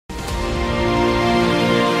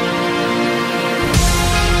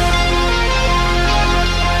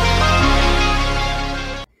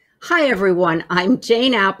Hi, everyone. I'm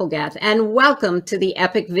Jane Applegath, and welcome to the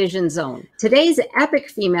Epic Vision Zone. Today's epic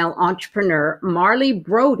female entrepreneur, Marley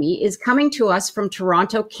Broudie, is coming to us from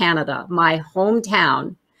Toronto, Canada, my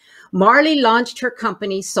hometown. Marley launched her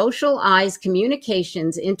company, SocialEyes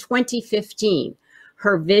Communications, in 2015.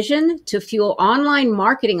 Her vision to fuel online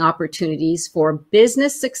marketing opportunities for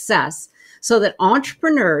business success so that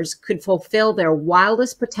entrepreneurs could fulfill their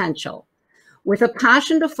wildest potential. With a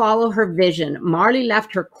passion to follow her vision, Marley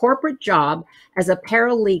left her corporate job as a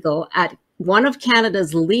paralegal at one of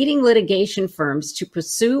Canada's leading litigation firms to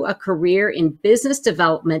pursue a career in business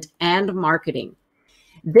development and marketing.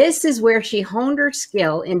 This is where she honed her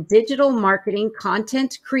skill in digital marketing,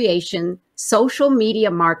 content creation, social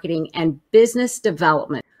media marketing, and business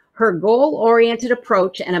development. Her goal-oriented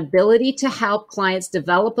approach and ability to help clients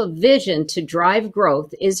develop a vision to drive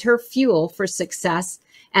growth is her fuel for success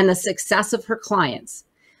and the success of her clients.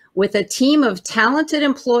 With a team of talented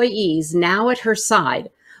employees now at her side,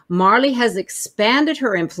 Marley has expanded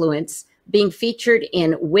her influence, being featured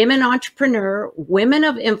in Women Entrepreneur, Women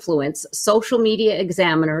of Influence, Social Media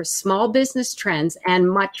Examiner, Small Business Trends, and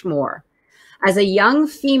much more. As a young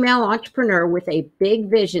female entrepreneur with a big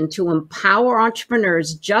vision to empower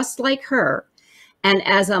entrepreneurs just like her, and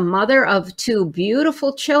as a mother of two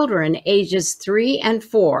beautiful children, ages 3 and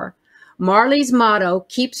 4, Marley's motto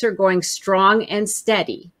keeps her going strong and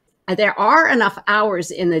steady. There are enough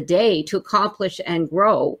hours in the day to accomplish and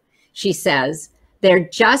grow, she says. There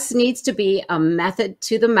just needs to be a method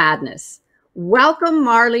to the madness. Welcome,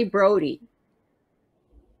 Marley Broudie.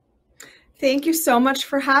 Thank you so much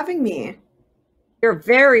for having me. You're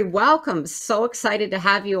very welcome. So excited to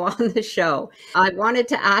have you on the show. I wanted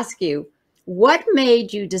to ask you, what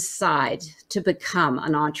made you decide to become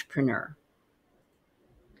an entrepreneur?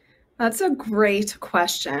 That's a great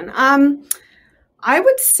question. I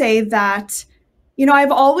would say that,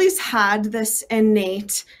 I've always had this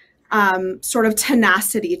innate sort of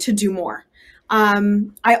tenacity to do more.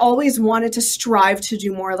 I always wanted to strive to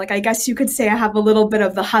do more. Like, I guess you could say I have a little bit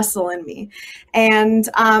of the hustle in me. And,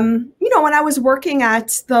 when I was working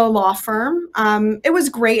at the law firm, it was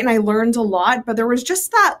great and I learned a lot, but there was just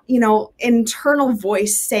that, internal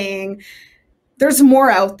voice saying, there's more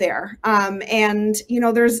out there.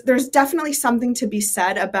 There's definitely something to be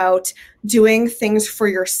said about doing things for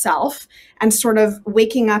yourself and sort of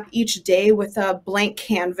waking up each day with a blank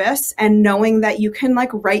canvas and knowing that you can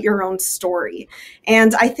write your own story.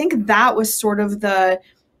 And I think that was sort of the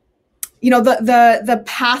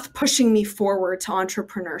path pushing me forward to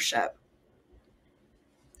entrepreneurship.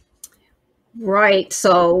 Right.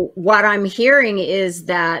 So what I'm hearing is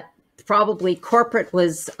that probably corporate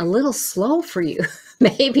was a little slow for you,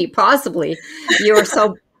 maybe, possibly. You were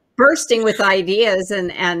so bursting with ideas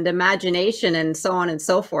and imagination and so on and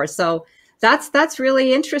so forth. So that's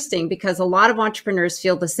really interesting because a lot of entrepreneurs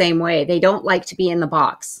feel the same way. They don't like to be in the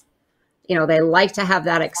box. They like to have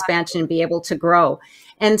that expansion and be able to grow.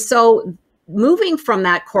 And so moving from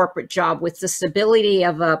that corporate job with the stability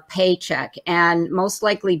of a paycheck and most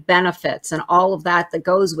likely benefits and all of that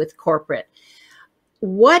goes with corporate,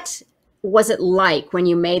 what was it like when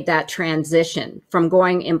you made that transition from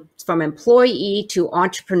from employee to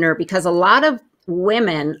entrepreneur? Because a lot of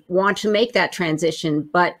women want to make that transition,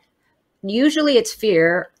 but usually it's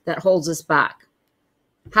fear that holds us back.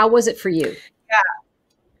 How was it for you?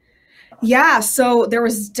 Yeah. So there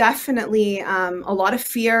was definitely a lot of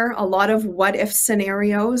fear, a lot of what if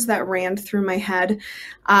scenarios that ran through my head.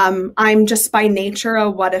 I'm just by nature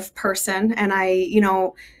a what if person, and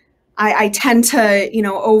I tend to,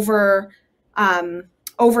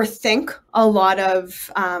 overthink a lot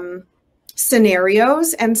of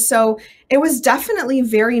scenarios. And so it was definitely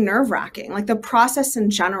very nerve-wracking, like the process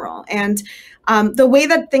in general. And the way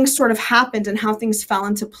that things sort of happened and how things fell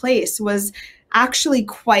into place was actually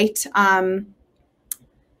quite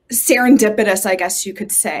serendipitous, I guess you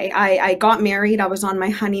could say. I got married. I was on my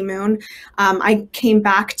honeymoon. I came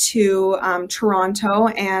back to Toronto,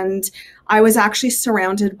 and I was actually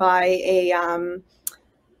surrounded by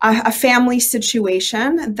a family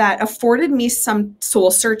situation that afforded me some soul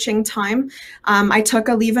searching time. I took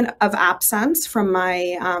a leave of absence from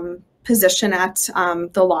my position at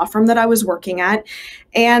the law firm that I was working at.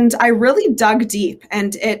 And I really dug deep,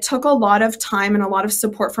 and it took a lot of time and a lot of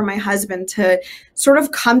support from my husband to sort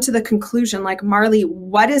of come to the conclusion, like, Marley,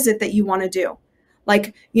 what is it that you want to do?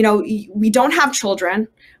 We don't have children.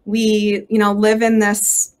 We, live in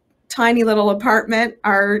this tiny little apartment.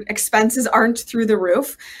 Our expenses aren't through the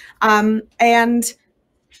roof. And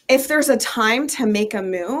if there's a time to make a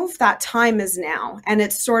move, that time is now. And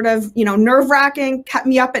it's sort of, nerve-wracking, kept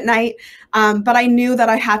me up at night. But I knew that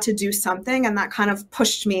I had to do something, and that kind of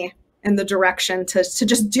pushed me in the direction to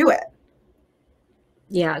just do it.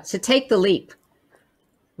 Yeah, to take the leap.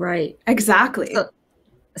 Right. Exactly. So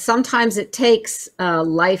sometimes it takes a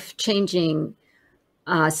life-changing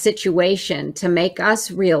situation to make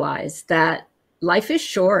us realize that life is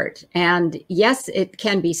short. And yes, it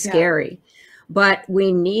can be scary, but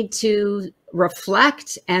we need to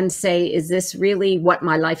reflect and say, is this really what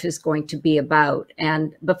my life is going to be about?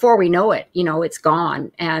 And before we know it, it's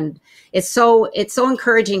gone. And it's so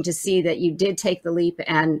encouraging to see that you did take the leap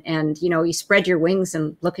and you spread your wings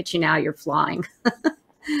and look at you now, you're flying.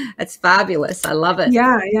 That's fabulous. I love it.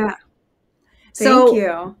 Yeah. Thank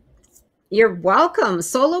you. You're welcome.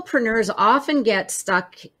 Solopreneurs often get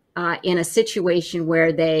stuck in a situation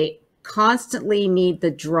where they constantly need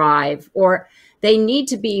the drive, or they need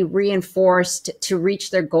to be reinforced to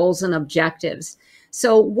reach their goals and objectives.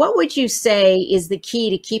 So what would you say is the key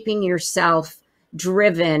to keeping yourself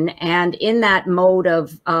driven and in that mode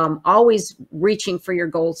of always reaching for your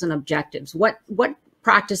goals and objectives? What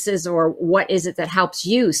practices or what is it that helps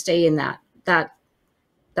you stay in that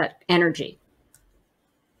energy?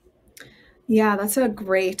 Yeah, that's a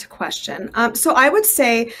great question. So I would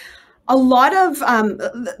say a lot of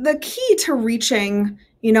the key to reaching,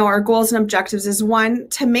 our goals and objectives is, one,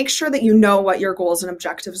 to make sure that you know what your goals and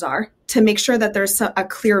objectives are, to make sure that there's a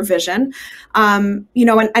clear vision. And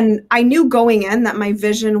I knew going in that my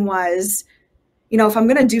vision was, if I'm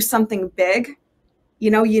going to do something big,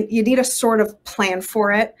 you need a sort of plan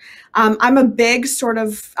for it. I'm a big sort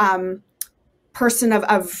of person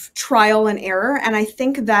of trial and error. And I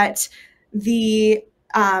think that the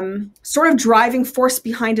sort of driving force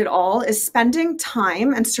behind it all is spending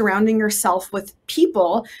time and surrounding yourself with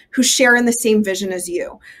people who share in the same vision as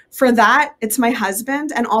you. For that, it's my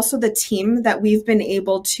husband and also the team that we've been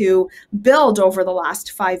able to build over the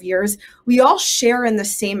last 5 years. We all share in the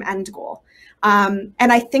same end goal. And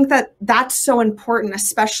I think that that's so important,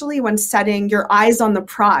 especially when setting your eyes on the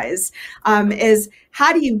prize, is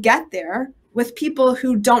how do you get there with people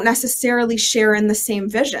who don't necessarily share in the same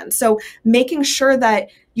vision? So making sure that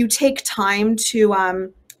you take time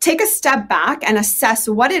to take a step back and assess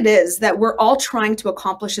what it is that we're all trying to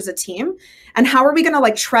accomplish as a team, and how are we going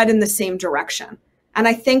to tread in the same direction. And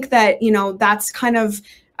I think that, that's kind of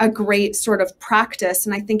a great sort of practice.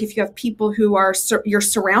 And I think if you have people who you're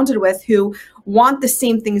surrounded with who want the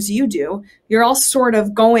same things you do, you're all sort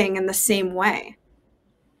of going in the same way.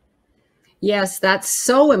 Yes, that's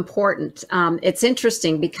so important. It's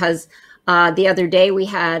interesting because the other day we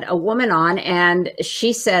had a woman on, and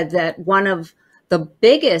she said that one of the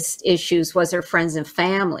biggest issues was her friends and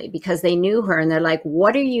family, because they knew her and they're like,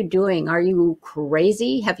 what are you doing? Are you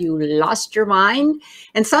crazy? Have you lost your mind?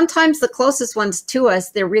 And sometimes the closest ones to us,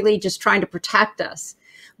 they're really just trying to protect us.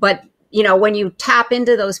 But when you tap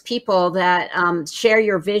into those people that share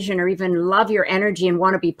your vision or even love your energy and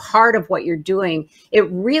want to be part of what you're doing, it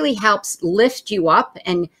really helps lift you up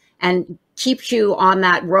and keeps you on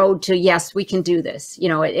that road to, yes, we can do this.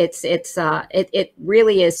 It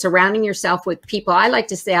really is surrounding yourself with people. I like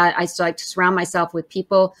to say I like to surround myself with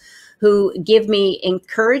people who give me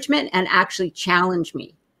encouragement and actually challenge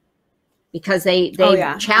me, because they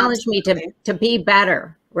challenge me to be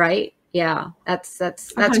better, right? Yeah, that's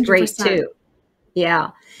 100%. Great too. Yeah.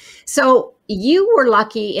 So you were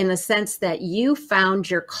lucky in the sense that you found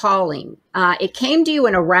your calling. It came to you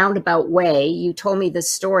in a roundabout way. You told me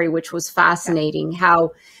this story, which was fascinating,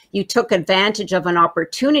 how you took advantage of an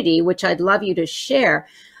opportunity, which I'd love you to share.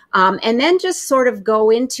 And then just sort of go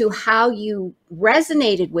into how you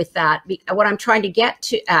resonated with that. What I'm trying to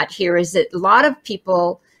get at here is that a lot of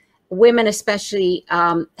people, women especially,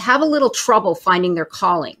 have a little trouble finding their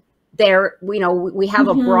calling. We have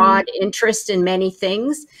a broad interest in many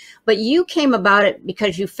things, but you came about it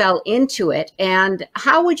because you fell into it. And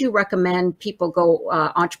how would you recommend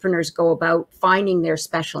entrepreneurs go about finding their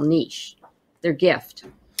special niche, their gift?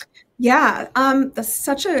 Yeah, that's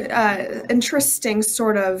such a interesting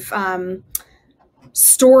sort of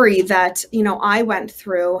story that, I went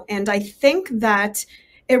through. And I think that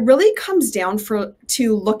it really comes down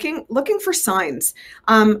to looking for signs.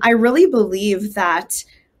 I really believe that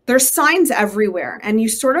there's signs everywhere, and you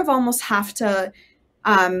sort of almost have to,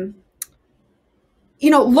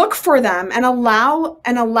 look for them and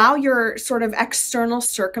allow your sort of external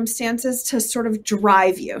circumstances to sort of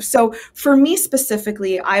drive you. So for me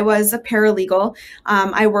specifically, I was a paralegal.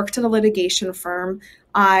 I worked at a litigation firm.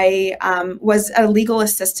 I was a legal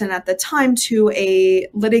assistant at the time to a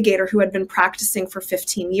litigator who had been practicing for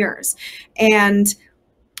 15 years. And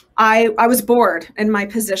I was bored in my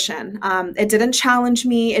position. It didn't challenge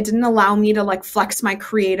me. It didn't allow me to flex my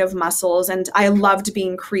creative muscles. And I loved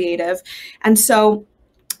being creative. And so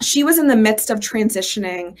she was in the midst of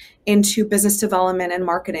transitioning into business development and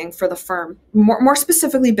marketing for the firm, more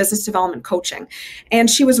specifically business development coaching. And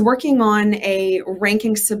she was working on a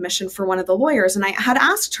ranking submission for one of the lawyers. And I had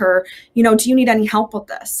asked her, do you need any help with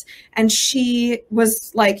this? And she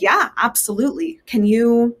was like, yeah, absolutely. Can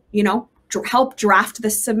you, help draft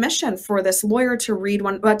this submission for this lawyer to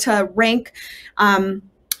rank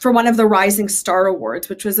for one of the Rising Star Awards,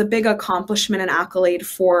 which was a big accomplishment and accolade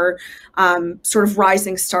for sort of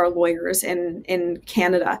rising star lawyers in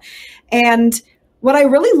Canada. And what I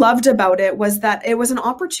really loved about it was that it was an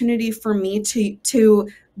opportunity for me to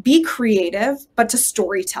be creative, but to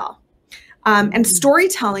storytell. And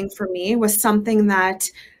storytelling for me was something that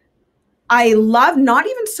I love, not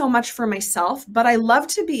even so much for myself, but I love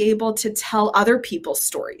to be able to tell other people's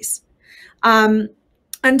stories. And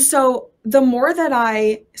so the more that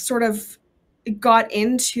I sort of got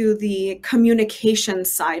into the communication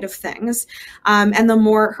side of things, and the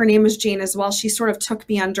more, her name is Jane as well, she sort of took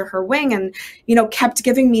me under her wing and, kept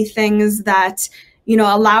giving me things that,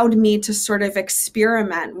 allowed me to sort of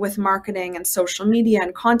experiment with marketing and social media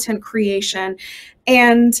and content creation.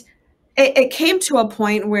 And it came to a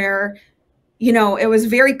point where, it was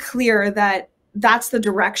very clear that that's the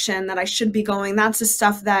direction that I should be going. That's the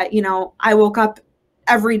stuff that, I woke up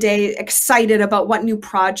every day excited about what new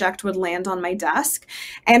project would land on my desk.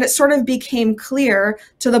 And it sort of became clear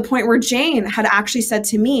to the point where Jane had actually said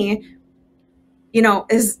to me,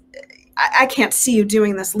 I can't see you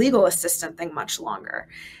doing this legal assistant thing much longer.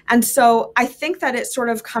 And so I think that it sort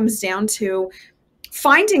of comes down to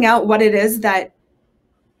finding out what it is that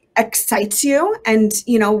excites you and,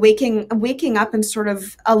 waking up and sort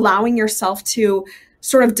of allowing yourself to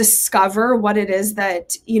sort of discover what it is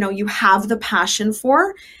that, you have the passion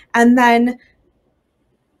for, and then,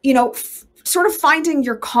 sort of finding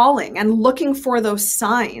your calling and looking for those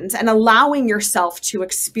signs and allowing yourself to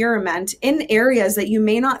experiment in areas that you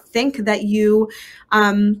may not think that you,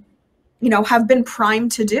 have been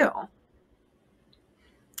primed to do.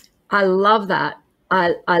 I love that.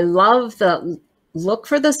 I love the look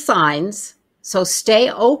for the signs. So stay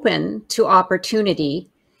open to opportunity.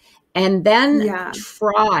 And then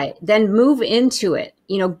then move into it.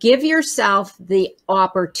 Give yourself the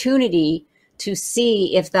opportunity to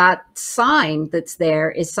see if that sign that's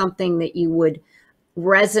there is something that you would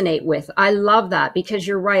resonate with. I love that, because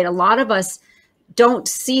you're right. A lot of us don't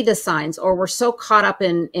see the signs, or we're so caught up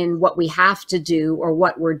in what we have to do or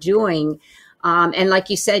what we're doing. And like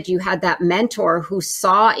you said, you had that mentor who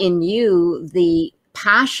saw in you the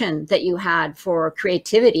passion that you had for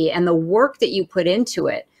creativity and the work that you put into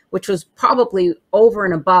it, which was probably over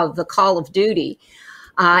and above the call of duty.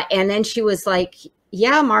 And then she was like,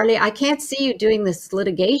 yeah, Marley, I can't see you doing this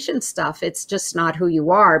litigation stuff. It's just not who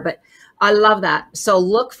you are. But I love that. So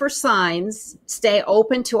look for signs, stay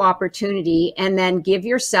open to opportunity, and then give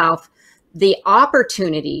yourself the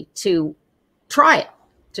opportunity to try it,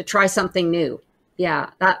 to try something new.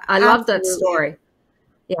 Yeah, I love that story.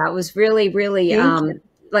 Yeah, it was really, really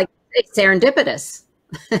like serendipitous.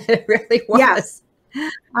 It really was. Yes.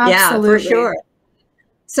 Absolutely. Yeah, for sure.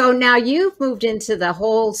 So now you've moved into the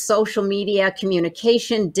whole social media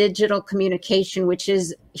communication, digital communication, which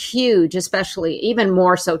is huge, especially even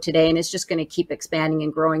more so today. And it's just going to keep expanding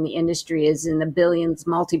and growing. The industry is in the billions,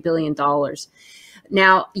 multi-billion dollars.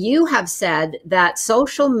 Now, you have said that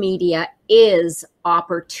social media is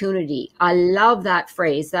opportunity. I love that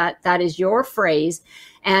phrase. That is your phrase.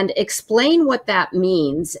 And explain what that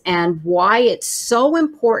means and why it's so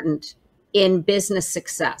important in business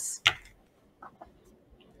success.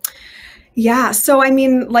 Yeah. So, I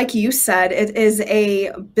mean, like you said, it is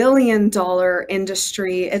a billion-dollar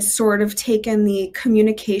industry. It's sort of taken the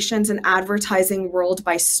communications and advertising world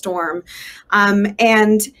by storm.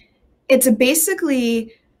 And it's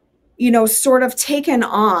basically, sort of taken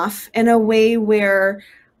off in a way where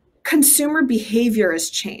consumer behavior has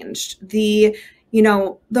changed. The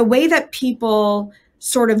way that people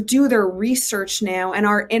sort of do their research now and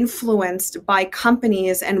are influenced by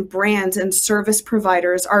companies and brands and service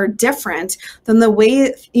providers are different than the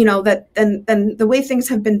way, than the way things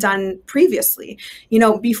have been done previously.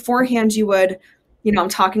 Beforehand, you would, I'm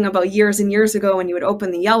talking about years and years ago, when you would open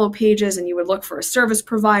the yellow pages and you would look for a service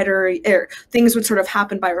provider, or things would sort of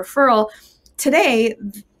happen by referral. Today,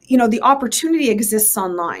 the opportunity exists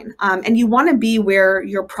online, and you want to be where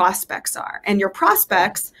your prospects are, and your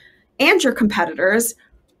prospects and your competitors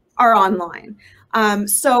are online.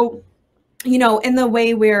 So in the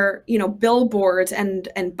way where, billboards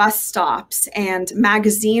and bus stops and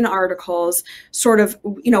magazine articles sort of,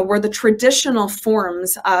 were the traditional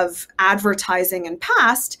forms of advertising in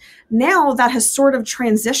past, now that has sort of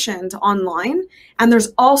transitioned online, and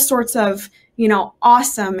there's all sorts of,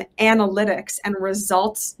 awesome analytics and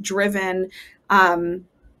results-driven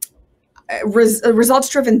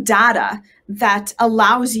data that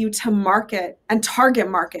allows you to market and target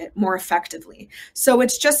market more effectively. So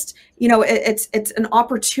it's just, it's an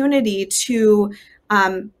opportunity to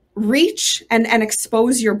reach and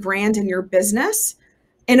expose your brand and your business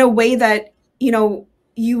in a way that,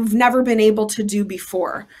 you've never been able to do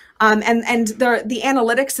before. And the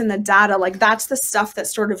analytics and the data, like that's the stuff that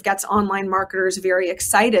sort of gets online marketers very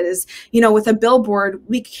excited is, with a billboard,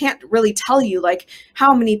 we can't really tell you like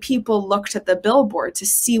how many people looked at the billboard to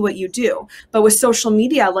see what you do. But with social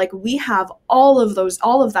media, like we have all of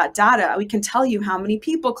that data. We can tell you how many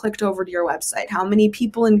people clicked over to your website, how many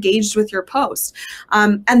people engaged with your post.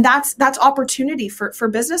 And that's opportunity for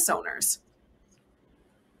business owners.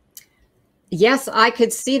 Yes, I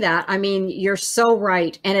could see that. I mean, you're so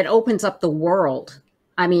right. And it opens up the world.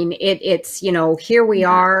 I mean, it's, here we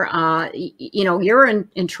are, you're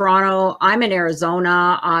in Toronto, I'm in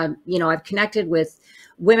Arizona. I've connected with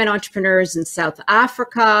women entrepreneurs in South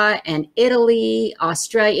Africa and Italy,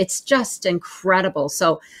 Australia. It's just incredible.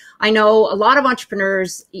 So I know a lot of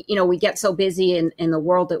entrepreneurs, we get so busy in the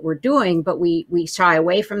world that we're doing, but we shy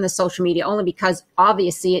away from the social media only because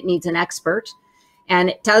obviously it needs an expert. And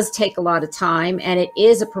it does take a lot of time, and it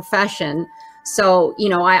is a profession. So,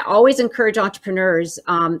 I always encourage entrepreneurs,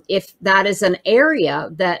 if that is an area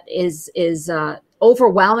that is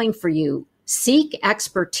overwhelming for you, seek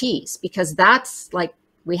expertise, because that's like,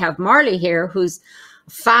 we have Marley here, who's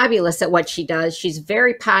fabulous at what she does. She's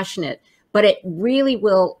very passionate, but it really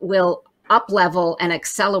will up level and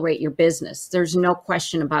accelerate your business. There's no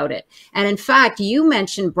question about it. And in fact, you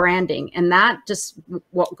mentioned branding, and that just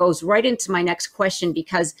what goes right into my next question,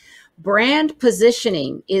 because brand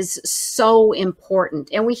positioning is so important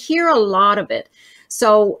and we hear a lot of it.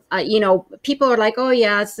 So, people are like, oh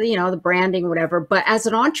yeah, it's, the branding, whatever. But as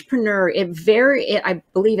an entrepreneur, I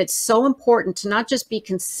believe it's so important to not just be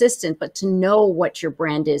consistent, but to know what your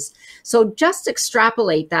brand is. So just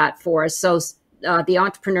extrapolate that for us. So the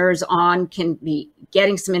entrepreneurs can be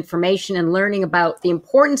getting some information and learning about the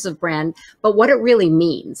importance of brand, but what it really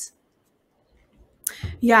means.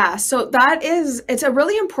 Yeah, so it's a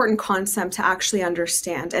really important concept to actually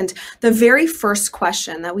understand. And the very first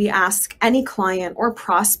question that we ask any client or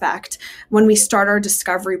prospect when we start our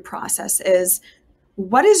discovery process is,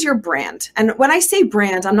 what is your brand? And when I say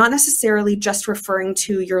brand, I'm not necessarily just referring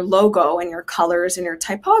to your logo and your colors and your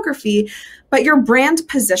typography, but your brand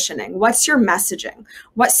positioning. What's your messaging?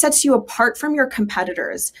 What sets you apart from your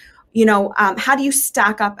competitors? How do you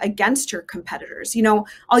stack up against your competitors?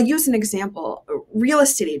 I'll use an example. Real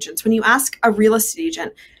estate agents. When you ask a real estate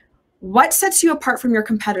agent, what sets you apart from your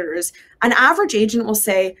competitors? An average agent will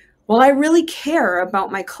say, well, I really care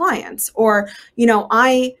about my clients, or,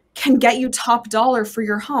 I can get you top dollar for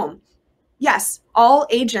your home. Yes, all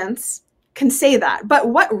agents can say that, but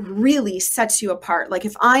what really sets you apart? Like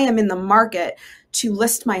if I am in the market to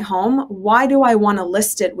list my home, why do I want to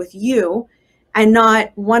list it with you and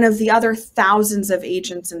not one of the other thousands of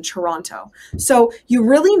agents in Toronto? So you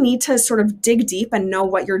really need to sort of dig deep and know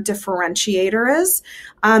what your differentiator is.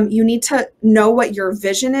 You need to know what your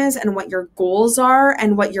vision is and what your goals are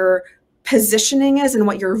and what your positioning is and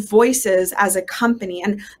what your voice is as a company.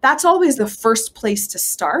 And that's always the first place to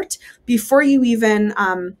start before you even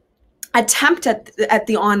attempt at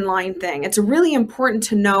the online thing. It's really important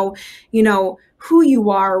to know, who you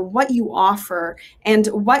are, what you offer, and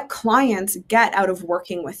what clients get out of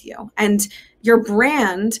working with you. And your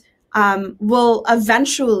brand will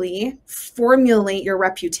eventually formulate your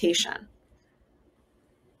reputation.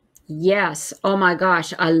 Yes. Oh my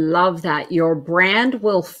gosh. I love that. Your brand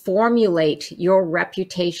will formulate your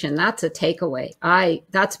reputation. That's a takeaway.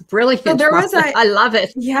 That's brilliant. So I love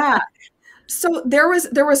it. Yeah. So there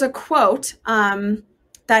was a quote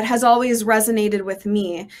that has always resonated with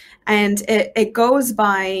me, and it goes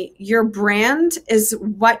by, your brand is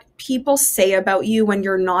what people say about you when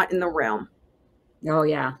you're not in the room. Oh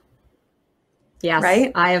yeah. Yes.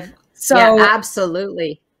 Right? Yeah,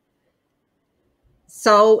 absolutely.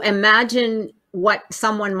 So imagine what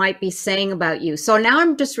someone might be saying about you. So now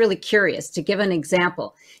I'm just really curious to give an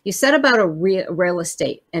example. You said about a real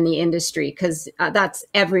estate in the industry, because that's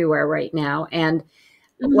everywhere right now. And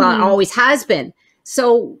well, it always has been.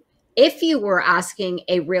 So if you were asking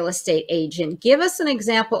a real estate agent, give us an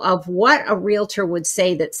example of what a realtor would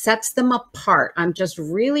say that sets them apart. I'm just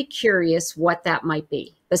really curious what that might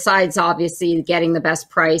be. Besides, obviously, getting the best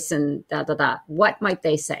price and what might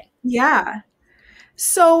they say? Yeah.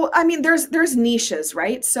 So, I mean, there's niches,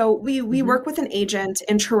 right? So we work with an agent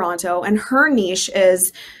in Toronto, and her niche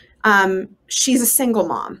is she's a single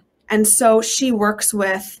mom. And so she works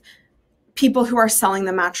with people who are selling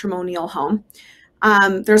the matrimonial home.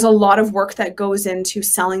 There's a lot of work that goes into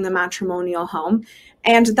selling the matrimonial home.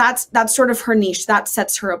 And that's sort of her niche. That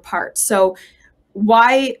sets her apart. So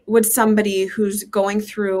why would somebody who's going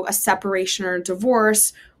through a separation or a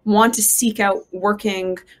divorce want to seek out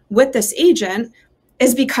working with this agent?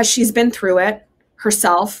 Is because she's been through it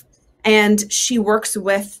herself, and she works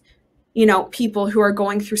with, people who are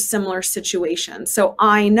going through similar situations. So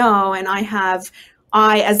I know, and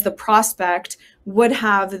I, as the prospect, would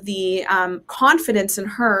have the confidence in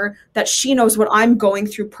her that she knows what I'm going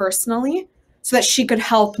through personally, so that she could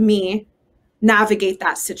help me navigate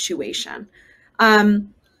that situation.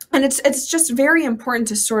 And it's just very important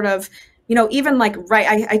to sort of, even like,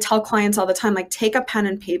 I tell clients all the time, like, take a pen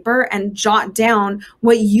and paper and jot down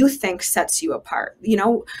what you think sets you apart.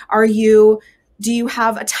 Do you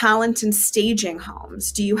have a talent in staging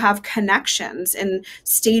homes? Do you have connections in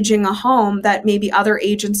staging a home that maybe other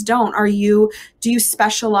agents don't? Do you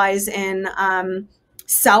specialize in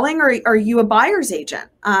selling, or are you a buyer's agent?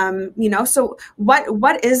 So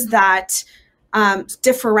what is that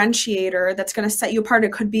differentiator that's going to set you apart?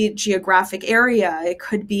 It could be geographic area. It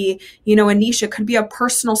could be, a niche. It could be a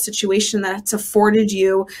personal situation that's afforded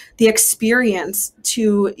you the experience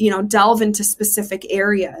to, delve into specific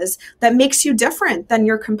areas that makes you different than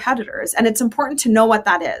your competitors. And it's important to know what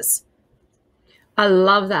that is. I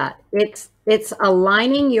love that. It's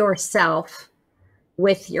aligning yourself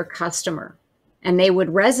with your customer, and they would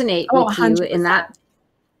resonate with 100%. You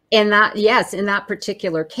in that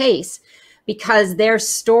particular case, because their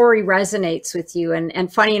story resonates with you.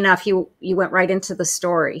 And funny enough, you went right into the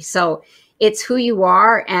story. So it's who you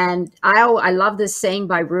are. And I love this saying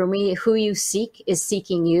by Rumi: who you seek is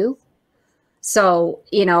seeking you. So,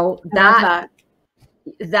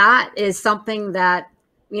 that is something that,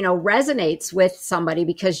 resonates with somebody,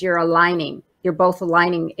 because you're both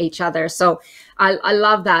aligning each other. So I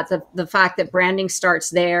love that, the fact that branding starts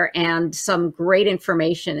there, and some great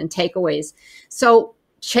information and takeaways. So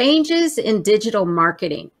changes in digital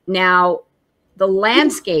marketing. Now, the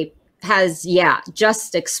landscape has,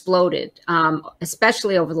 just exploded,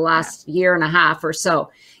 especially over the last year and a half or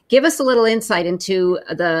so. Give us a little insight into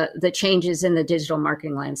the changes in the digital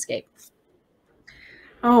marketing landscape.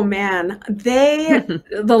 Oh man,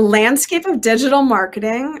 the landscape of digital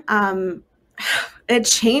marketing, it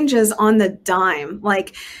changes on the dime.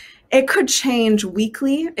 Like, it could change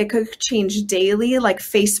weekly. It could change daily. Like,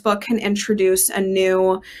 Facebook can introduce a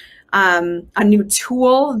new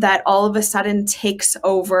tool that all of a sudden takes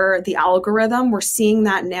over the algorithm. We're seeing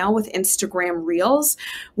that now with Instagram Reels,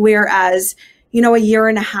 whereas, a year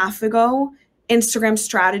and a half ago, Instagram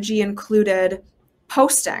strategy included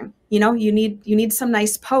posting. You need some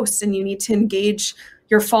nice posts, and you need to engage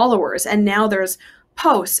your followers. And now there's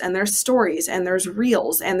posts, and there's stories, and there's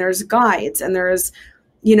reels, and there's guides, and there's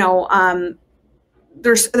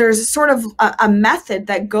there's sort of a method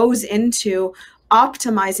that goes into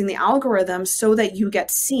optimizing the algorithm so that you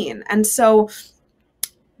get seen. And so,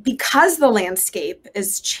 because the landscape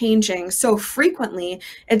is changing so frequently,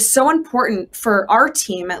 it's so important for our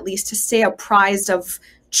team, at least, to stay apprised of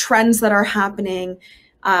trends that are happening,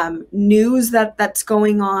 news that's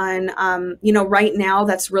going on. Right now,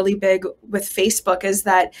 that's really big with Facebook, is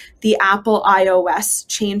that the Apple iOS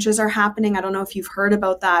changes are happening. I don't know if you've heard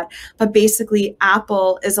about that, but basically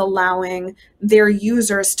Apple is allowing their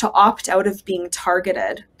users to opt out of being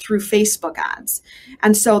targeted through Facebook ads.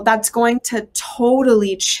 And so that's going to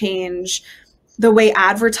totally change the way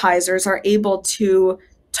advertisers are able to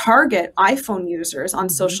target iPhone users on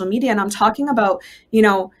social media. And I'm talking about,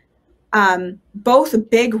 both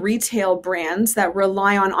big retail brands that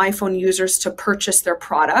rely on iPhone users to purchase their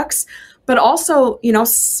products, but also,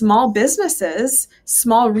 small businesses,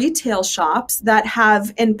 small retail shops that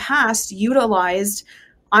have in past utilized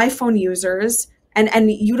iPhone users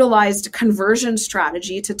and utilized conversion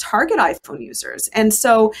strategy to target iPhone users. And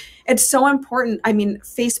so it's so important. I mean,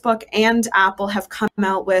 Facebook and Apple have come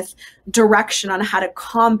out with direction on how to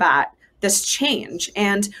combat this change.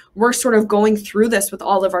 And we're sort of going through this with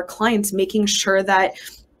all of our clients, making sure that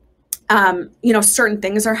certain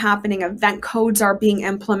things are happening, event codes are being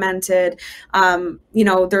implemented.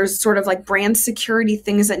 There's sort of like brand security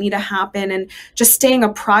things that need to happen, and just staying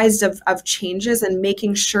apprised of changes and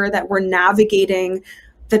making sure that we're navigating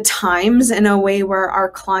the times in a way where our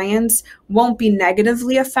clients won't be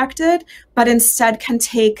negatively affected, but instead can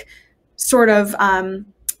take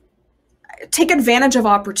advantage of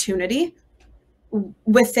opportunity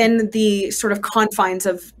within the sort of confines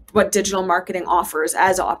of what digital marketing offers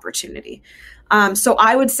as opportunity. So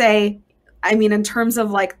I would say, in terms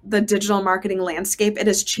of like the digital marketing landscape, it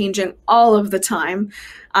is changing all of the time,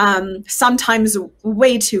 sometimes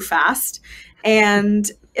way too fast. And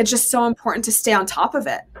it's just so important to stay on top of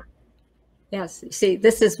it. Yes. See,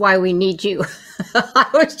 this is why we need you. I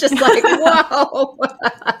was just like, whoa.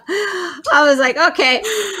 I was like, okay,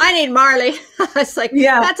 I need Marley. I was like,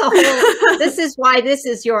 yeah, that's a whole, this is why this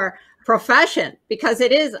is your profession, because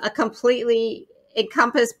it is a completely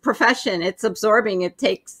encompassed profession. It's absorbing. It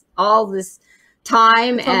takes all this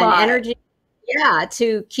time and energy. Yeah,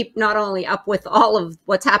 to keep not only up with all of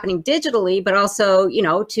what's happening digitally, but also,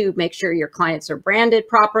 to make sure your clients are branded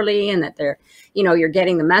properly and that they're, you're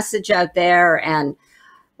getting the message out there. And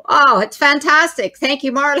oh, it's fantastic. Thank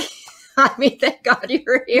you, Marley. Thank God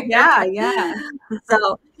you're here. Yeah.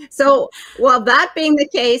 So, well, that being the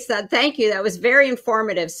case, thank you. That was very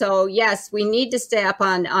informative. So yes, we need to stay up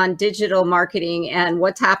on digital marketing and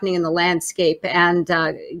what's happening in the landscape. And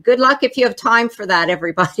good luck if you have time for that,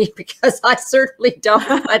 everybody, because I certainly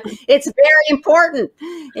don't. But it's very important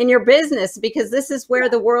in your business, because this is where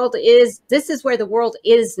the world is. This is where the world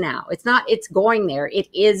is now. It's not, it's going there. It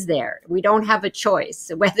is there. We don't have a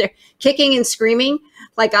choice. Whether kicking and screaming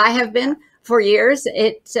like I have been for years,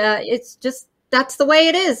 it's just, that's the way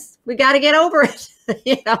it is. We got to get over it,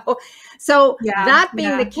 So that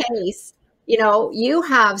being the case, you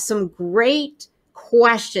have some great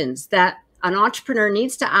questions that an entrepreneur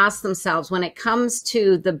needs to ask themselves when it comes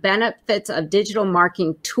to the benefits of digital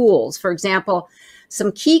marketing tools. For example,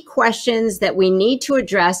 some key questions that we need to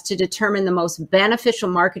address to determine the most beneficial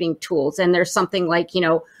marketing tools. And there's something like,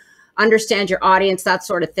 understand your audience, that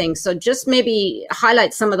sort of thing. So just maybe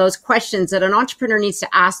highlight some of those questions that an entrepreneur needs to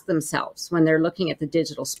ask themselves when they're looking at the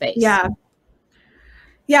digital space. Yeah.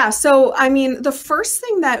 So, the first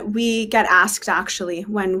thing that we get asked actually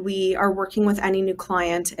when we are working with any new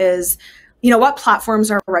client is, what platforms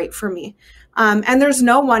are right for me? And there's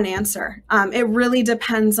no one answer. It really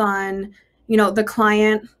depends on, the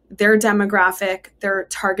client, their demographic, their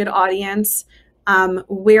target audience,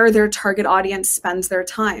 where their target audience spends their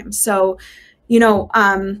time. So,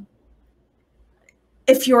 if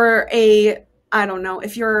you're a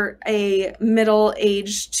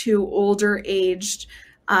middle-aged to older-aged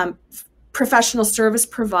professional service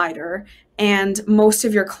provider, and most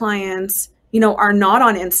of your clients, are not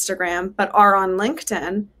on Instagram, but are on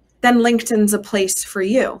LinkedIn, then LinkedIn's a place for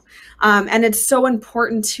you. And it's so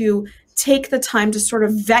important to take the time to sort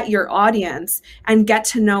of vet your audience and get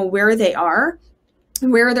to know where they are,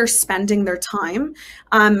 where they're spending their time,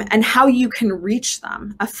 and how you can reach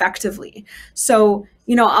them effectively. So,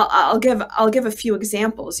 I'll give a few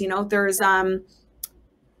examples. There's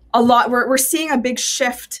a lot, we're seeing a big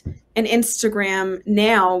shift in Instagram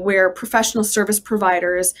now, where professional service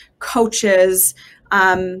providers, coaches,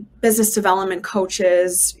 business development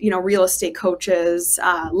coaches, real estate coaches,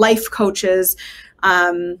 life coaches,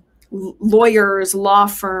 lawyers, law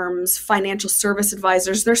firms, financial service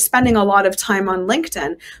advisors, they're spending a lot of time on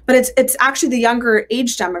LinkedIn, but it's actually the younger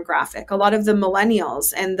age demographic. A lot of the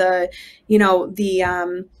millennials and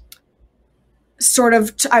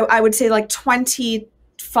I would say like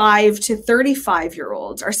 25 to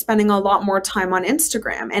 35-year-olds are spending a lot more time on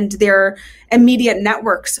Instagram, and their immediate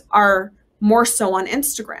networks are more so on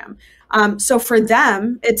Instagram. So for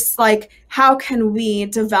them, it's like, how can we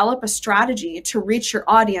develop a strategy to reach your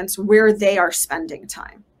audience where they are spending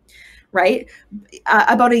time, right?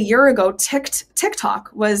 About a year ago,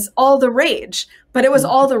 TikTok was all the rage, but it was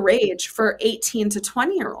all the rage for 18 to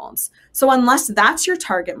 20-year-olds. So unless that's your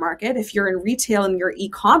target market, if you're in retail and you're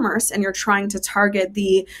e-commerce and you're trying to target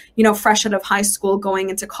the, fresh out of high school going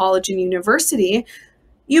into college and university,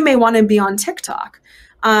 you may want to be on TikTok.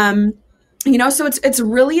 So it's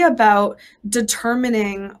really about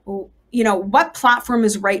determining, what platform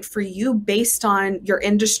is right for you based on your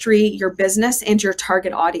industry, your business, and your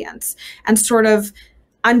target audience, and sort of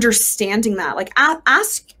understanding that. Like,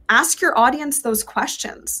 ask your audience those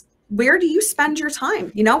questions. Where do you spend your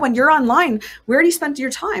time? When you're online, where do you spend your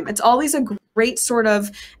time? It's always a great sort of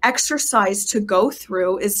exercise to go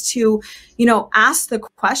through is to, ask the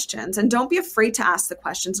questions, and don't be afraid to ask the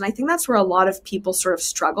questions. And I think that's where a lot of people sort of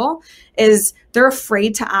struggle, is they're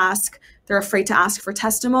afraid to ask. They're afraid to ask for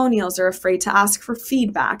testimonials. They're afraid to ask for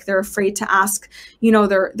feedback. They're afraid to ask,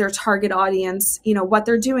 their target audience, what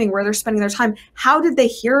they're doing, where they're spending their time. How did they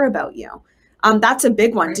hear about you? That's a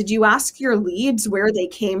big one. Did you ask your leads where they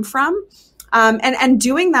came from? And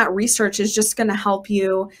doing that research is just going to help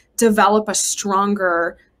you develop a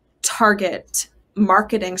stronger target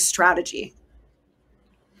marketing strategy.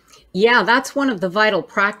 Yeah, that's one of the vital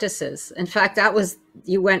practices. In fact,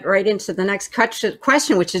 you went right into the next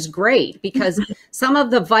question, which is great, because some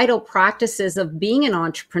of the vital practices of being an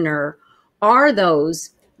entrepreneur are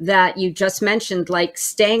those that you just mentioned, like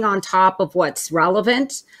staying on top of what's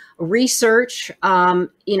relevant, research,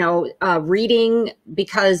 reading,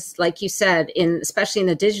 because like you said, especially in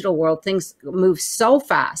the digital world, things move so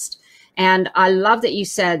fast. And I love that you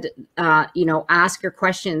said, ask your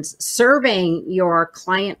questions. Surveying your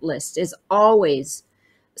client list is always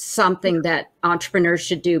something that entrepreneurs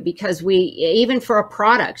should do, because even for a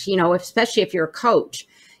product, especially if you're a coach,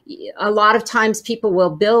 a lot of times people will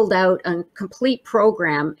build out a complete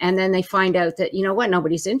program and then they find out that,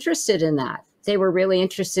 nobody's interested in that. They were really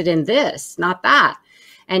interested in this, not that.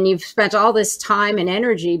 And you've spent all this time and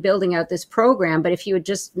energy building out this program. But if you had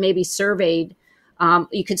just maybe surveyed,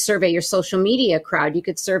 you could survey your social media crowd. You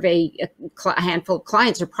could survey a handful of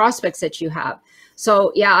clients or prospects that you have.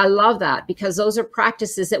 So yeah, I love that, because those are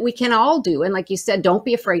practices that we can all do. And like you said, don't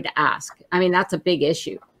be afraid to ask. I mean, that's a big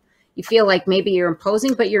issue. You feel like maybe you're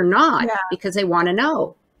imposing, but you're not, because they want to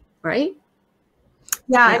know, right?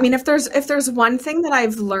 Yeah. I mean, if there's one thing that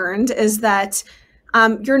I've learned is that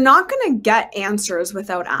you're not going to get answers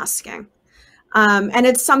without asking. And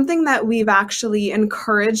it's something that we've actually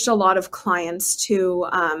encouraged a lot of clients to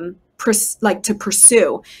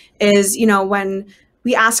pursue is, when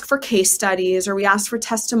we ask for case studies or we ask for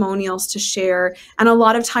testimonials to share. And a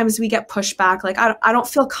lot of times we get pushback, like, I don't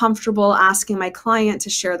feel comfortable asking my client to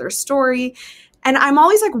share their story. And I'm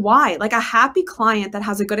always like, why? Like, a happy client that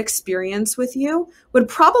has a good experience with you would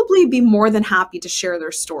probably be more than happy to share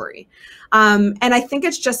their story. And I think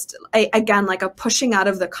it's just, again, like a pushing out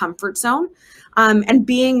of the comfort zone, and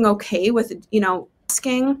being okay with,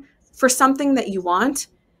 asking for something that you want.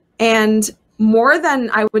 And more than,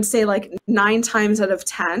 I would say, like 9 times out of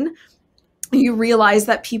 10, you realize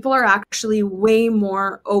that people are actually way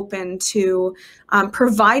more open to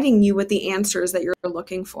providing you with the answers that you're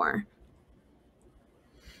looking for.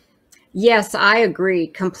 Yes, I agree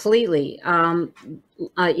completely.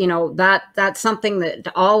 That's something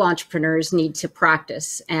that all entrepreneurs need to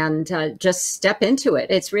practice and just step into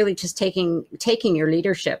it. It's really just taking your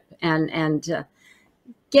leadership and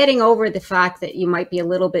getting over the fact that you might be a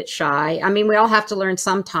little bit shy. I mean, we all have to learn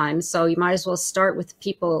sometimes, so you might as well start with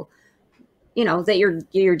people, that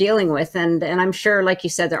you're dealing with, and I'm sure, like you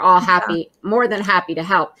said, they're all more than happy to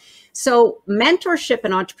help. So mentorship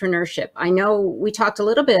and entrepreneurship. I know we talked a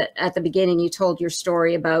little bit at the beginning. You told your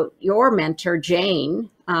story about your mentor, Jane.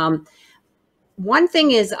 One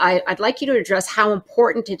thing is I'd like you to address how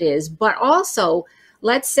important it is, but also,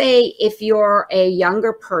 let's say if you're a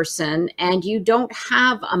younger person and you don't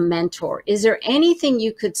have a mentor, is there anything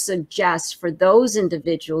you could suggest for those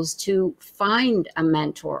individuals to find a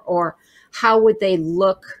mentor, or how would they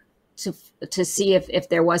look to see if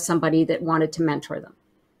there was somebody that wanted to mentor them?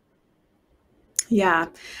 Yeah.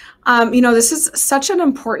 This is such an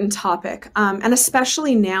important topic. And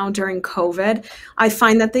especially now during COVID, I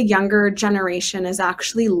find that the younger generation is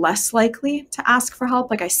actually less likely to ask for help.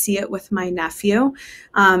 Like, I see it with my nephew.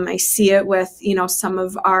 I see it with, some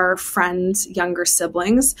of our friends' younger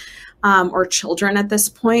siblings, or children at this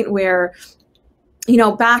point, where,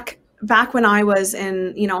 back when I was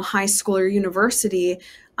in, high school or university,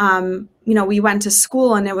 we went to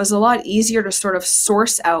school and it was a lot easier to sort of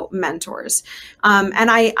source out mentors. And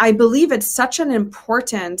I believe it's such an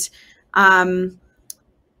important,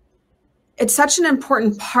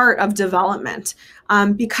 part of development,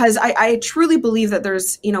 because I truly believe that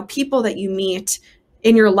there's, people that you meet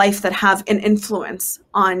in your life that have an influence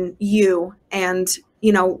on you and,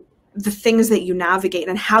 the things that you navigate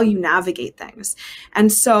and how you navigate things. And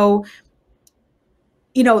so,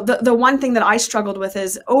 the one thing that I struggled with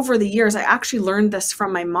is, over the years, I actually learned this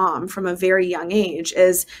from my mom from a very young age,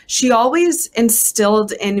 is she always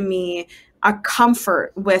instilled in me a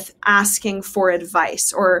comfort with asking for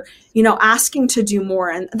advice or, asking to do more.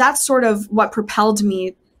 And that's sort of what propelled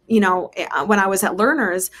me, when I was at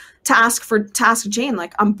Learners, to ask Jane,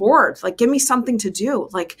 like, I'm bored, like, give me something to do,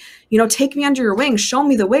 like, take me under your wing, show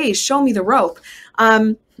me the ways, show me the rope.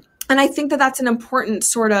 And I think that that's an important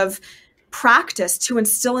sort of practice to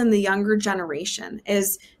instill in the younger generation,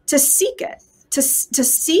 is to seek it, to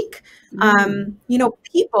seek, you know,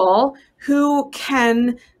 people who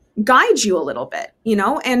can guide you a little bit, you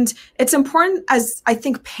know. And it's important, as I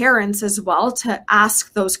think parents as well, to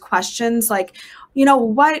ask those questions like, you know,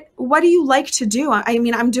 what do you like to do? I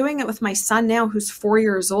mean, I'm doing it with my son now, who's 4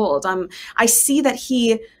 years old. I see that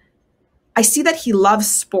he loves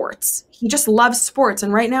sports. He just loves sports.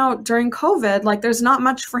 And right now during COVID, like, there's not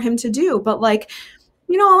much for him to do, but like,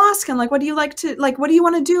 you know, I'll ask him, like, what do you like to, like, what do you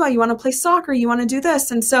want to do? You want to play soccer? You want to do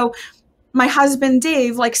this? And so my husband,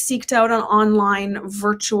 Dave, like, seeked out an online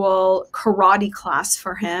virtual karate class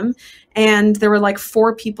for him. And there were like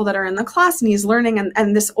 4 people that are in the class, and he's learning.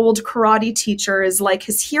 And this old karate teacher is like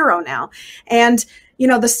his hero now. And, you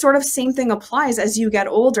know, the sort of same thing applies as you get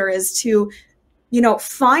older, is to, you know,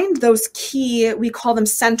 find those key, we call them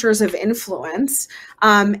centers of influence,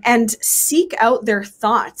 and seek out their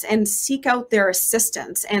thoughts and seek out their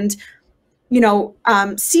assistance, and, you know,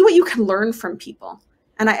 see what you can learn from people.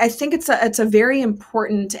 And I think it's a very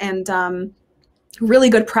important and really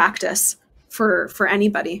good practice for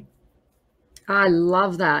anybody. I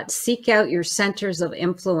love that. Seek out your centers of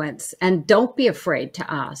influence and don't be afraid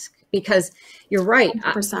to ask, because you're right.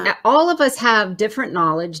 100%. All of us have different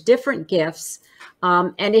knowledge, different gifts.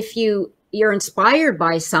 And if you're inspired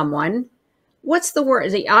by someone, what's the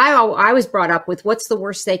worst? I was brought up with, what's the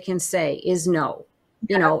worst they can say is no.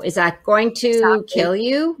 You know, is that going to kill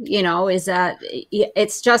you? You know, is that,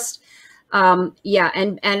 it's just, yeah.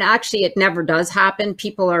 And actually it never does happen.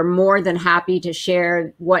 People are more than happy to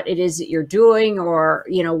share what it is that you're doing, or,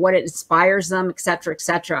 you know, what it inspires them, et cetera, et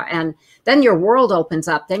cetera. And then your world opens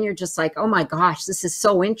up. Then you're just like, oh my gosh, this is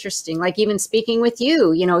so interesting. Like, even speaking with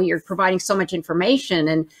you, you know, you're providing so much information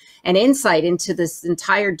and insight into this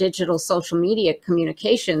entire digital social media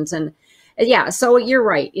communications. And yeah, so you're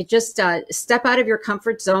right. It just step out of your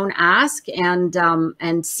comfort zone, ask,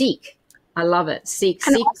 and seek. I love it. Seek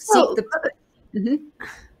the. Mm-hmm.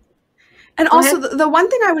 And also the one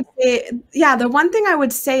thing I would say, yeah, the one thing I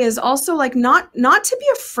would say is also, like, not to be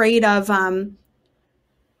afraid of,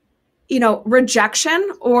 you know,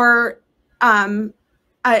 rejection or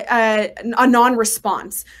a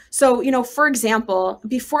non-response. So, you know, for example,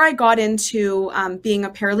 before I got into being a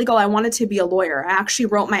paralegal, I wanted to be a lawyer. I actually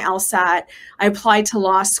wrote my LSAT. I applied to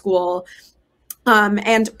law school.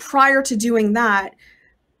 And prior to doing that,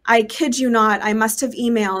 I kid you not, I must have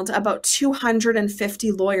emailed about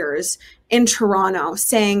 250 lawyers in Toronto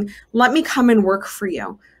saying, let me come and work for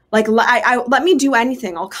you. Like, let me do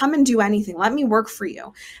anything. I'll come and do anything. Let me work for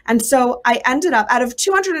you. And so I ended up, out of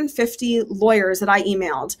 250 lawyers that I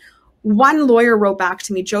emailed, one lawyer wrote back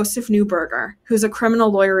to me, Joseph Newberger, who's a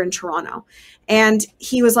criminal lawyer in Toronto. And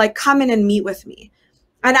he was like, come in and meet with me.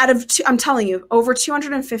 And out of, I'm telling you, over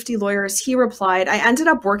 250 lawyers, he replied. I ended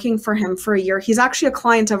up working for him for a year. He's actually a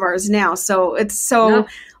client of ours now. So it's so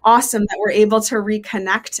awesome that we're able to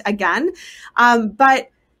reconnect again. But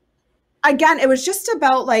again, it was just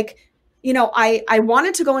about, like, you know, I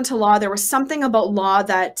wanted to go into law. There was something about law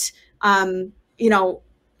that, you know,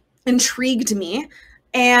 intrigued me,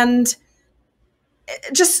 and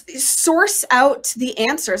just source out the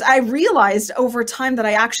answers. I realized over time that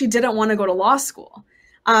I actually didn't want to go to law school.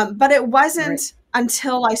 But it wasn't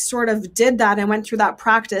until I sort of did that and went through that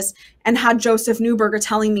practice and had Joseph Newberger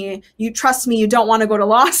telling me, you trust me, you don't want to go to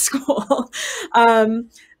law school,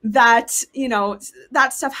 that, you know,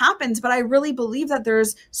 that stuff happens. But I really believe that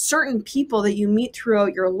there's certain people that you meet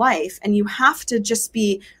throughout your life, and you have to just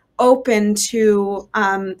be open to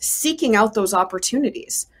seeking out those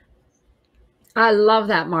opportunities. I love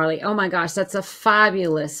that, Marley. Oh my gosh, that's a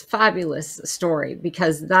fabulous, fabulous story,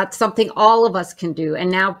 because that's something all of us can do. And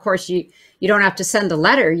now, of course, you don't have to send a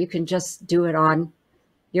letter. You can just do it on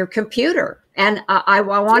your computer. And I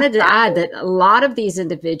wanted to add that a lot of these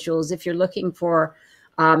individuals, if you're looking for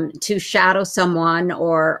to shadow someone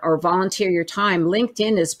or volunteer your time,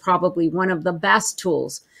 LinkedIn is probably one of the best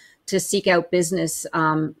tools to seek out business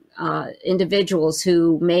individuals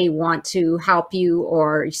who may want to help you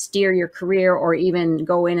or steer your career, or even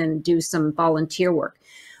go in and do some volunteer work.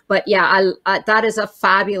 But yeah, that is a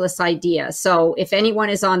fabulous idea. So if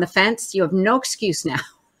anyone is on the fence, you have no excuse now.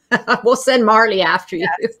 We'll send Marley after you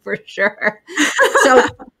for sure.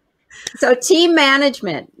 So team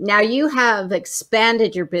management. Now you have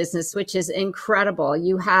expanded your business, which is incredible.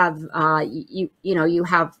 You have, you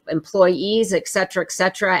have employees, et cetera, et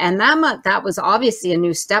cetera. And that was obviously a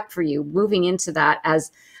new step for you, moving into that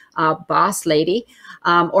as a boss lady,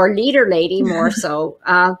 or leader lady more so.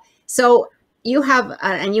 So you have,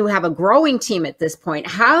 and you have a growing team at this point.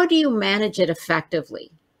 How do you manage it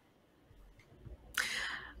effectively?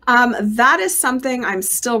 That is something I'm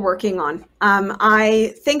still working on.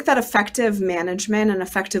 I think that effective management and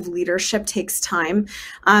effective leadership takes time.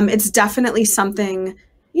 It's definitely something,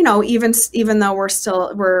 even though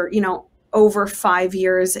we're over 5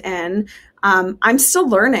 years in, I'm still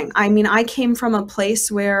learning. I mean, I came from a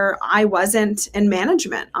place where I wasn't in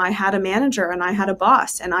management. I had a manager and I had a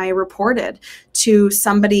boss and I reported to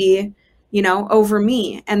somebody, over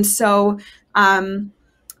me. And so,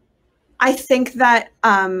 I think that,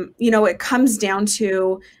 it comes down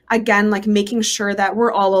to, again, like making sure that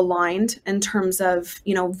we're all aligned in terms of,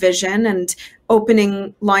 vision and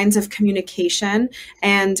opening lines of communication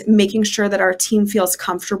and making sure that our team feels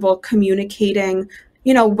comfortable communicating,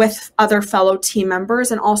 with other fellow team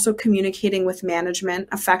members and also communicating with management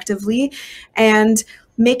effectively and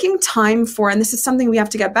making time for, and this is something we have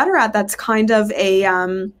to get better at, that's kind of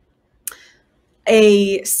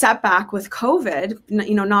a setback with COVID,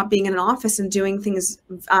 not being in an office and doing things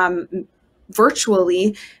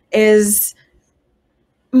virtually, is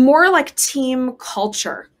more like team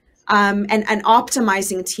culture and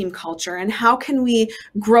optimizing team culture. And how can we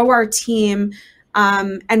grow our team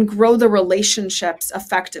and grow the relationships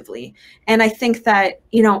effectively? And I think that,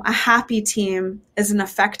 a happy team is an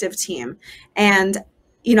effective team. And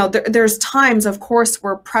there's times, of course,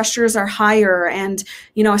 where pressures are higher and,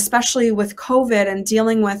 especially with COVID and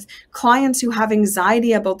dealing with clients who have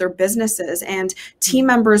anxiety about their businesses and team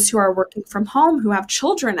members who are working from home, who have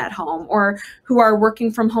children at home, or who are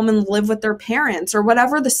working from home and live with their parents, or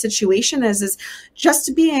whatever the situation is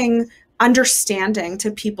just being understanding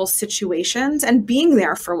to people's situations and being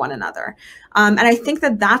there for one another. And I think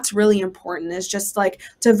that that's really important, is just like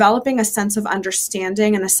developing a sense of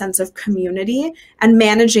understanding and a sense of community and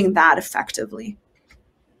managing that effectively.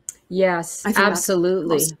 Yes,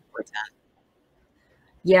 absolutely.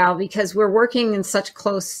 Yeah, because we're working in such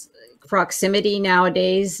close proximity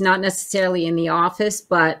nowadays, not necessarily in the office,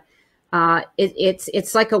 but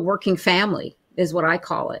it's like a working family is what I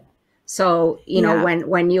call it. So,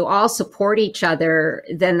 when you all support each other,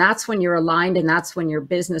 then that's when you're aligned and that's when your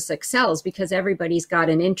business excels, because everybody's got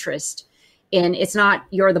an interest in, it's not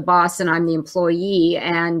you're the boss and I'm the employee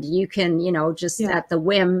and you can, just at the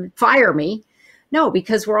whim fire me. No,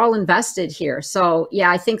 because we're all invested here. So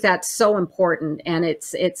yeah, I think that's so important. And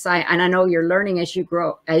I know you're learning as you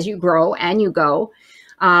grow and you go.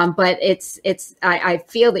 But I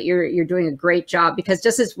feel that you're doing a great job, because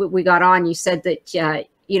just as we got on, you said that,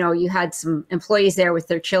 you had some employees there with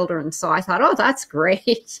their children. So I thought, oh, that's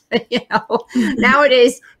great.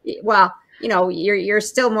 Nowadays, well, you're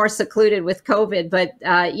still more secluded with COVID, but,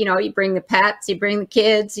 you bring the pets, you bring the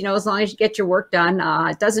kids, as long as you get your work done.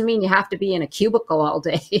 It doesn't mean you have to be in a cubicle all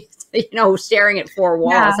day, staring at four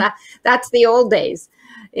walls. Yeah. That's the old days.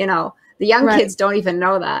 The young kids don't even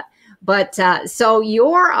know that. But so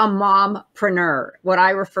you're a mompreneur, what I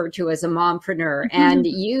refer to as a mompreneur, and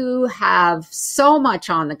you have so much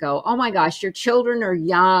on the go. Oh my gosh, your children are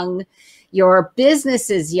young, your business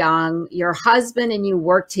is young, your husband and you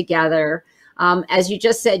work together. As you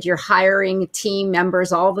just said, you're hiring team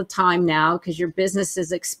members all the time now because your business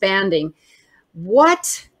is expanding.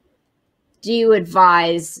 What do you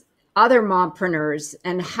advise other mompreneurs,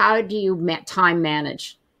 and how do you time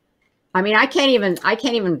manage? I mean, I can't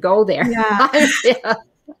even go there.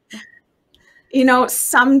 Yeah.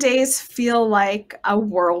 Some days feel like a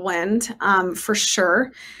whirlwind, for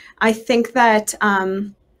sure. I think that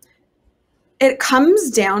it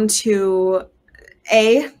comes down to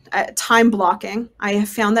time blocking. I have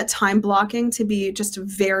found that time blocking to be just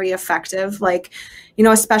very effective. Like,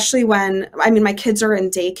 especially when, my kids are in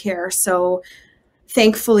daycare, so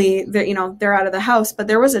thankfully they're out of the house, but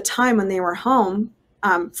there was a time when they were home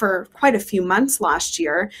for quite a few months last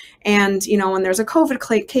year. And, when there's a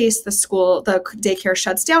COVID case, the daycare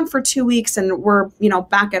shuts down for 2 weeks and we're,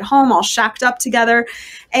 back at home all shacked up together.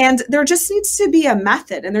 And there just needs to be a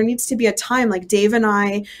method, and there needs to be a time. Like Dave and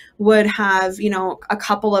I would have, a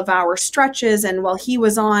couple of hour stretches, and while he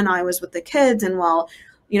was on, I was with the kids. And while,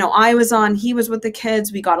 I was on, he was with the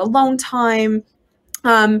kids. We got alone time.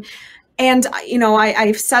 And,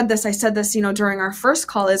 I said this, during our first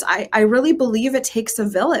call, is I really believe it takes a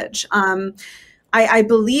village. I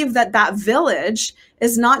believe that village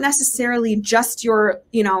is not necessarily just your,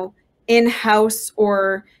 in-house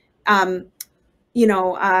or,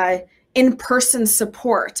 in-person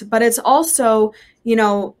support, but it's also,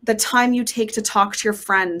 the time you take to talk to your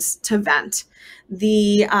friends, to vent,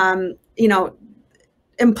 the,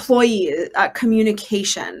 employee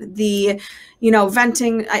communication, the,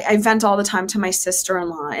 venting. I vent all the time to my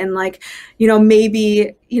sister-in-law, and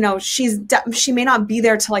maybe, she may not be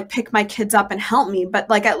there to pick my kids up and help me, but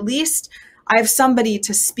at least I have somebody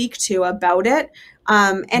to speak to about it,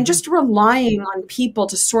 and just relying on people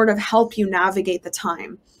to sort of help you navigate the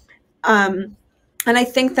time. And I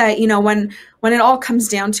think that, when it all comes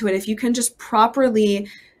down to it, if you can just properly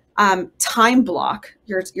time block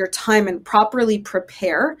your time and properly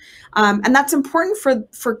prepare, and that's important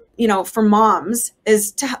for moms,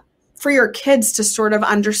 is for your kids to sort of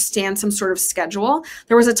understand some sort of schedule.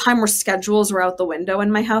 There was a time where schedules were out the window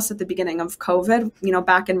in my house at the beginning of COVID,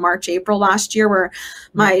 back in March, April last year, where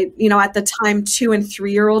my, at the time 2 and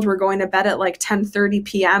 3-year-old were going to bed at like 10:30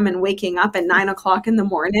 p.m. and waking up at 9 o'clock in the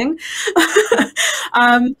morning.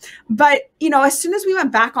 But, as soon as we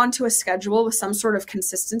went back onto a schedule with some sort of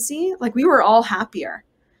consistency, like, we were all happier.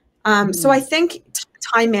 So I think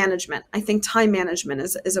time management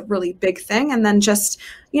is a really big thing. And then just,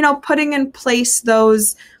 putting in place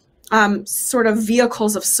those sort of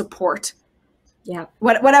vehicles of support. Yeah.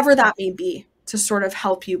 Whatever that may be, to sort of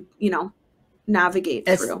help you, navigate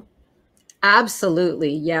through.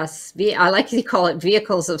 Absolutely. Yes. I like to call it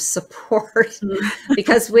vehicles of support,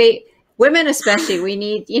 because women especially, we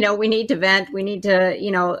need to vent, we need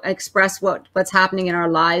to, express what's happening in our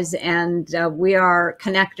lives, and we are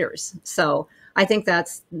connectors. So I think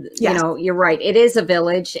that's, you're right. It is a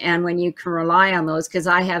village. And when you can rely on those, because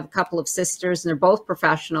I have a couple of sisters and they're both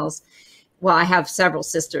professionals. Well, I have several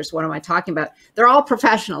sisters. What am I talking about? They're all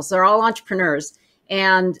professionals. They're all entrepreneurs,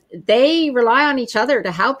 and they rely on each other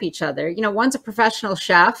to help each other. One's a professional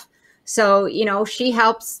chef. So, she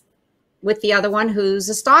helps with the other one who's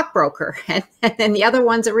a stockbroker, and then the other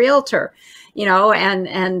one's a realtor,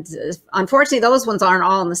 and unfortunately those ones aren't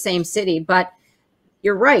all in the same city, but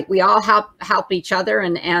you're right. We all help each other,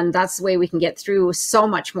 and that's the way we can get through so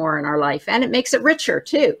much more in our life. And it makes it richer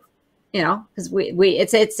too, because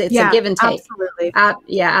it's a give and take. Absolutely.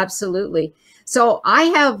 Yeah, absolutely. So I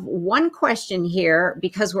have one question here,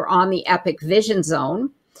 because we're on the Epic Vision Zone,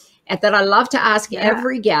 and that I love to ask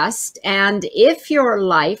every guest. And if your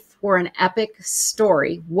life were an epic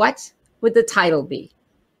story, what would the title be?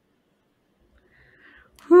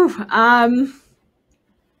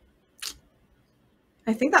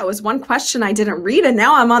 I think that was one question I didn't read, and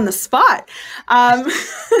now I'm on the spot.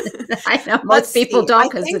 I know most people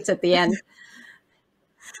don't, because it's at the end.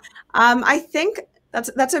 I think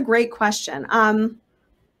that's a great question. I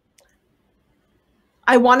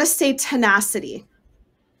want to say tenacity.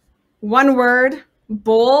 One word,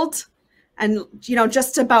 bold, and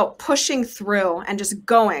just about pushing through and just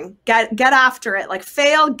going. Get after it. Like,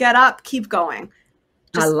 fail, get up, keep going.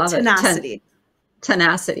 Just I love tenacity. It.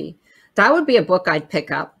 Tenacity. That would be a book I'd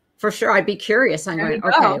pick up for sure. I'd be curious. I'm going,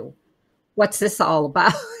 okay, what's this all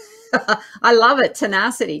about? I love it.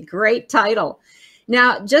 Tenacity. Great title.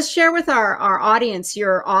 Now, just share with our audience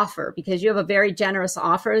your offer, because you have a very generous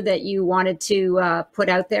offer that you wanted to put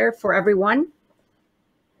out there for everyone.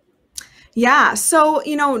 Yeah. So,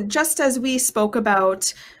 just as we spoke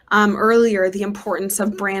about earlier, the importance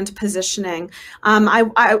of brand positioning,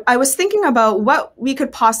 I was thinking about what we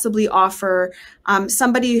could possibly offer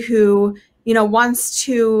somebody who, wants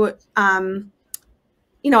to,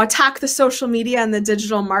 attack the social media and the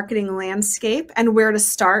digital marketing landscape, and where to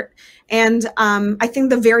start. And I think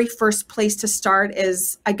the very first place to start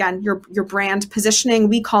is, again, your brand positioning.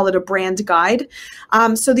 We call it a brand guide.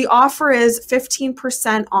 So the offer is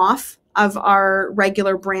 15% off of our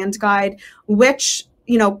regular brand guide, which,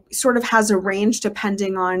 sort of has a range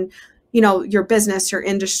depending on, your business, your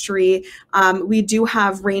industry. We do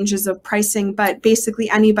have ranges of pricing, but basically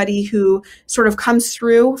anybody who sort of comes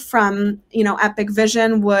through from, Epic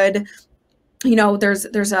Vision would,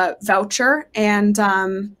 there's a voucher, and,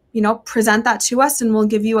 present that to us, and we'll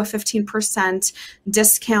give you a 15%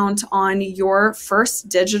 discount on your first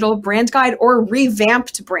digital brand guide or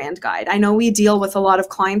revamped brand guide. I know we deal with a lot of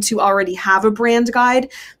clients who already have a brand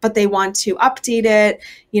guide, but they want to update it,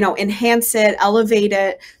 enhance it, elevate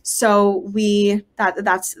it. So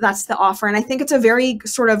that's the offer. And I think it's a very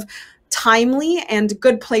sort of timely and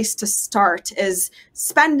good place to start, is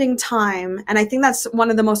spending time. And I think that's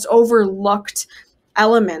one of the most overlooked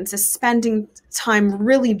elements, is spending time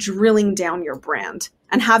really drilling down your brand,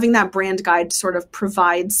 and having that brand guide sort of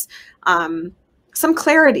provides some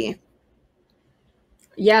clarity.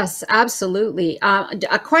 Yes, absolutely.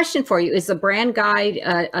 A question for you: is the brand guide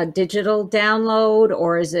a digital download,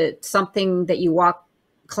 or is it something that you walk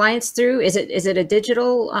clients through? Is it a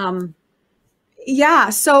digital?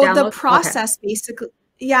 Yeah. So download? The process basically.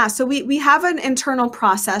 Yeah, so we have an internal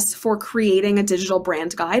process for creating a digital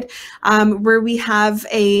brand guide, where we have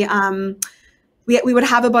we would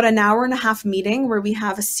have about an hour and a half meeting where we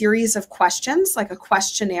have a series of questions, like a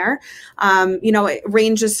questionnaire. It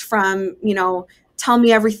ranges from, tell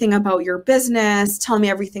me everything about your business, tell me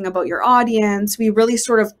everything about your audience. We really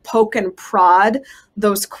sort of poke and prod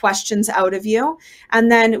those questions out of you.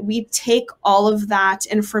 And then we take all of that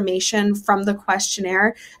information from the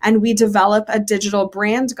questionnaire and we develop a digital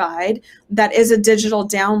brand guide that is a digital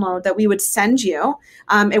download that we would send you.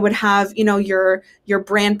 It would have, your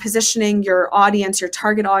brand positioning, your audience, your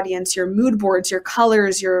target audience, your mood boards, your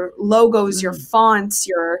colors, your logos, your fonts,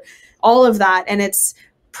 all of that. And it's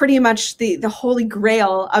pretty much the holy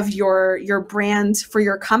grail of your brand for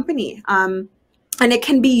your company. And it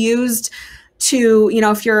can be used to,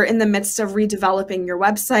 if you're in the midst of redeveloping your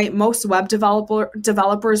website, most web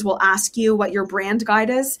developers will ask you what your brand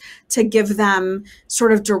guide is to give them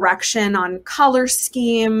sort of direction on color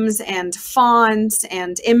schemes and fonts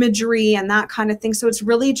and imagery and that kind of thing. So it's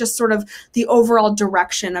really just sort of the overall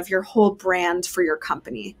direction of your whole brand for your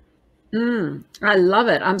company. I love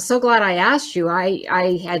it. I'm so glad I asked you.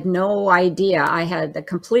 I had no idea. I had a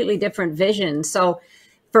completely different vision. So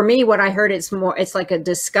for me, what I heard, it's like a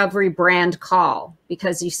discovery brand call,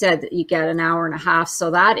 because you said that you get an hour and a half.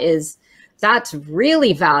 So that's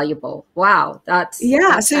really valuable. Wow. That's so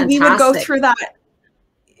fantastic. We would go through that.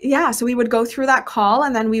 Yeah. So we would go through that call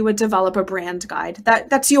and then we would develop a brand guide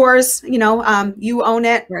that's yours. You own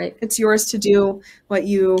it. Right. It's yours to do what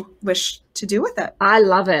you wish to do with it. I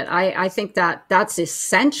love it. I think that's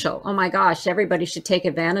essential. Oh my gosh, everybody should take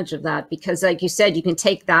advantage of that, because like you said, you can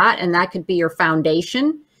take that and that could be your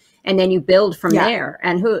foundation, and then you build from there,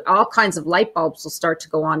 and all kinds of light bulbs will start to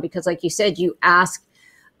go on, because like you said, you ask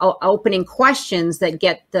opening questions that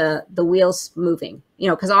get the wheels moving,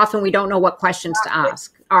 because often we don't know what questions to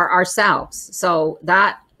ask ourselves. So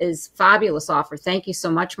that is fabulous offer. Thank you so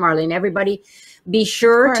much, Marley. And everybody, be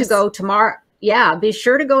sure to go to be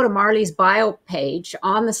sure to go to Marley's bio page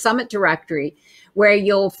on the Summit directory, where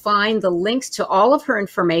you'll find the links to all of her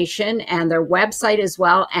information and their website as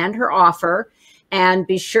well, and her offer. And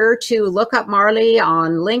be sure to look up Marley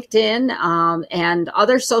on LinkedIn and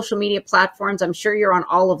other social media platforms. I'm sure you're on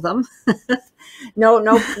all of them.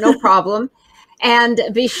 No problem. And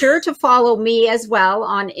be sure to follow me as well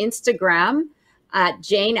on Instagram at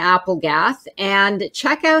Jane Applegath, and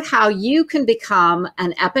check out how you can become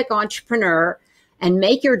an epic entrepreneur and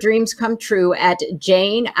make your dreams come true at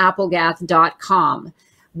janeapplegath.com.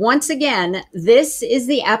 Once again, this is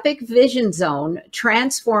the Epic Vision Zone,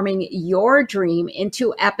 transforming your dream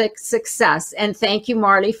into epic success. And thank you,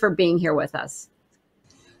 Marley, for being here with us.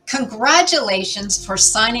 Congratulations for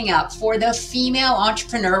signing up for the Female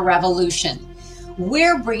Entrepreneur Revolution.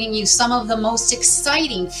 We're bringing you some of the most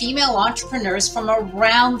exciting female entrepreneurs from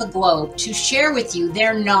around the globe to share with you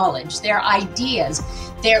their knowledge, their ideas,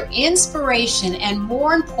 their inspiration, and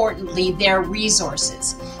more importantly, their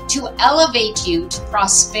resources to elevate you to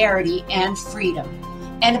prosperity and freedom.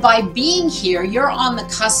 And by being here, you're on the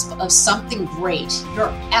cusp of something great, your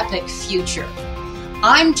epic future.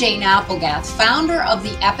 I'm Jane Applegath, founder of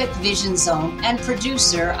the Epic Vision Zone and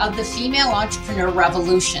producer of the Female Entrepreneur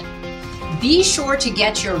Revolution. Be sure to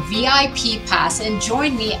get your VIP pass and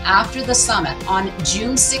join me after the summit on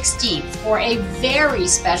June 16th for a very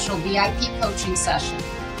special VIP coaching session,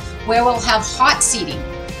 where we'll have hot seating,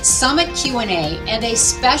 summit Q&A, and a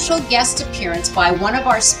special guest appearance by one of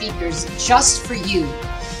our speakers just for you,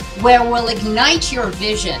 where we'll ignite your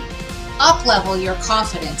vision, up-level your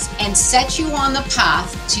confidence, and set you on the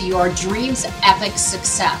path to your dreams' epic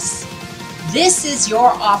success. This is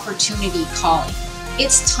your opportunity calling.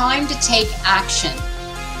 It's time to take action.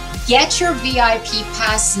 Get your VIP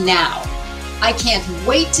pass now. I can't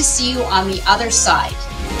wait to see you on the other side.